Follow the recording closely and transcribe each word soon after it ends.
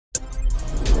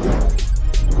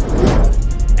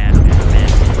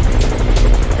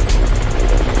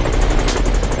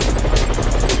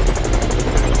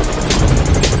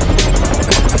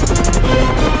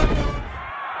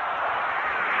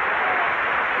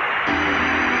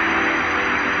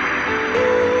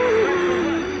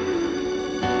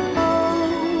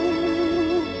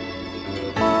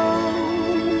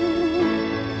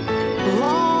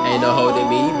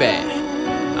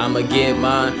I'ma get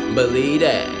mine, believe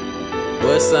that.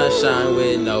 Was sunshine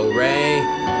with no rain,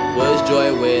 was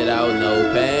joy without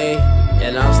no pain,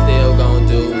 and I'm still gon'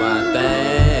 do my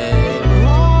thing.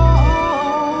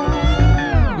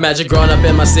 Imagine growing up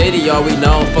in my city, all we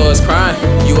known for is crime.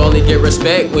 You only get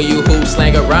respect when you hoop,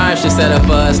 slang, a rhyme. Shit set up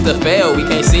for us to fail, we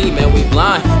can't see, man, we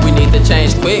blind. We need to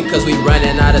change quick, cause we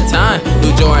running out of time.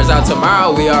 New Jordans out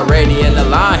tomorrow, we already in the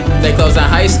line. They closing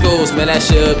high schools, man, that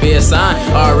should be a sign.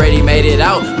 Already made it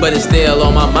out, but it's still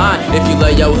on my mind. If you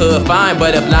love your hood, fine,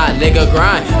 but if not, nigga,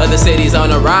 grind. Other cities on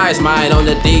the rise, mine on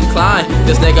the decline.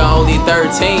 This nigga only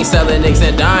 13, selling nicks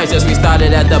and dimes. Just we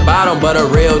started at the bottom, but a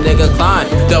real nigga climb.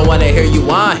 Don't wanna hear you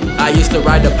whine, I used to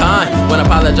ride the pine. When I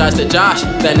apologize to Josh,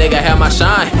 that nigga had my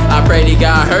shine. I prayed he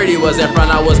got hurt, he was in front,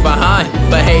 I was behind.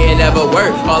 But hey, it never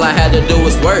worked, all I had to do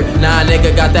was work. Now a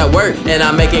nigga got that work, and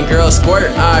I'm making girls squirt.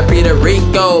 I Peter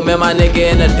Rico, man, my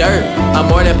nigga in the dirt.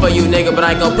 I'm mourning for you, nigga, but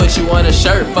I ain't gon' put you on a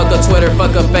shirt. Fuck a Twitter,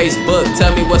 fuck a Facebook,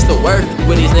 tell me what's the worth.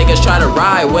 When these niggas try to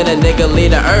ride, when a nigga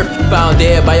leave the earth. Found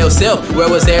dead by yourself, where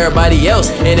was everybody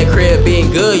else? In the crib being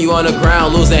good, you on the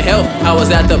ground losing health. I was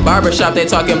at the barbershop, they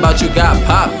talking about you got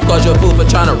popped. Called you a fool for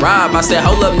trying to rob, I said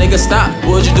hold up nigga stop.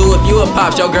 What would you do if you a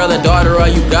pops, your girl and daughter all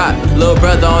you got? Little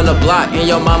brother on the block and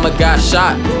your mama got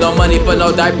shot. No money for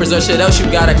no diapers or shit else you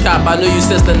got a cop. I knew you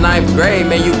since the 9th grade,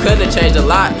 man, you couldn't have changed a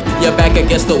lot. You're back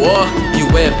against the wall, you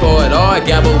went for it all.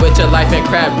 Gambled with your life and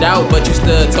crapped out, but you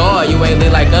stood tall. You ain't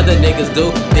lit like other niggas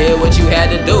do, did what you had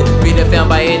to do. Feed the fam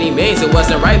by any means, it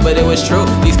wasn't right but it was true.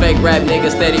 These fake rap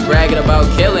niggas steady bragging about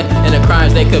killing, and the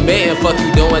crimes they committing, fuck you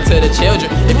doing to the children.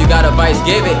 If you got advice,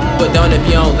 give it, but don't if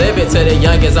you don't live it. To the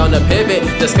youngins on the pivot,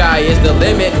 the sky is the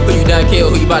limit. Who you done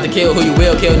kill, who you about to kill, who you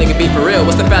will kill, nigga, be for real.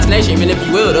 What's the fascination, even if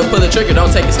you will, don't pull the trigger,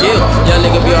 don't take a skill. Young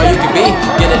nigga, be all you can be,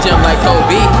 get a jump like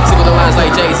Kobe, sing with the lines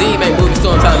like Jay-Z, make movies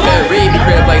to him, Tyler Perry, be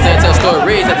creative like Zan, tell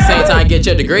stories, at the same time get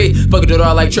your degree. Fucking do it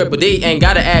all like Triple D, ain't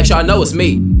gotta ask, y'all know it's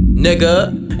me,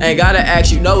 nigga. Ain't gotta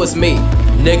ask, you know it's me,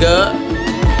 nigga.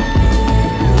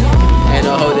 Ain't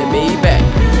no holding me back,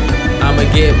 I'ma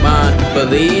get mine,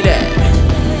 believe that.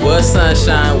 Was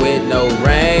sunshine with no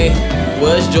rain,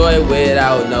 was joy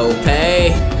without no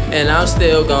pain, and I'm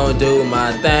still gon' do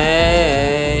my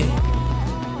thing.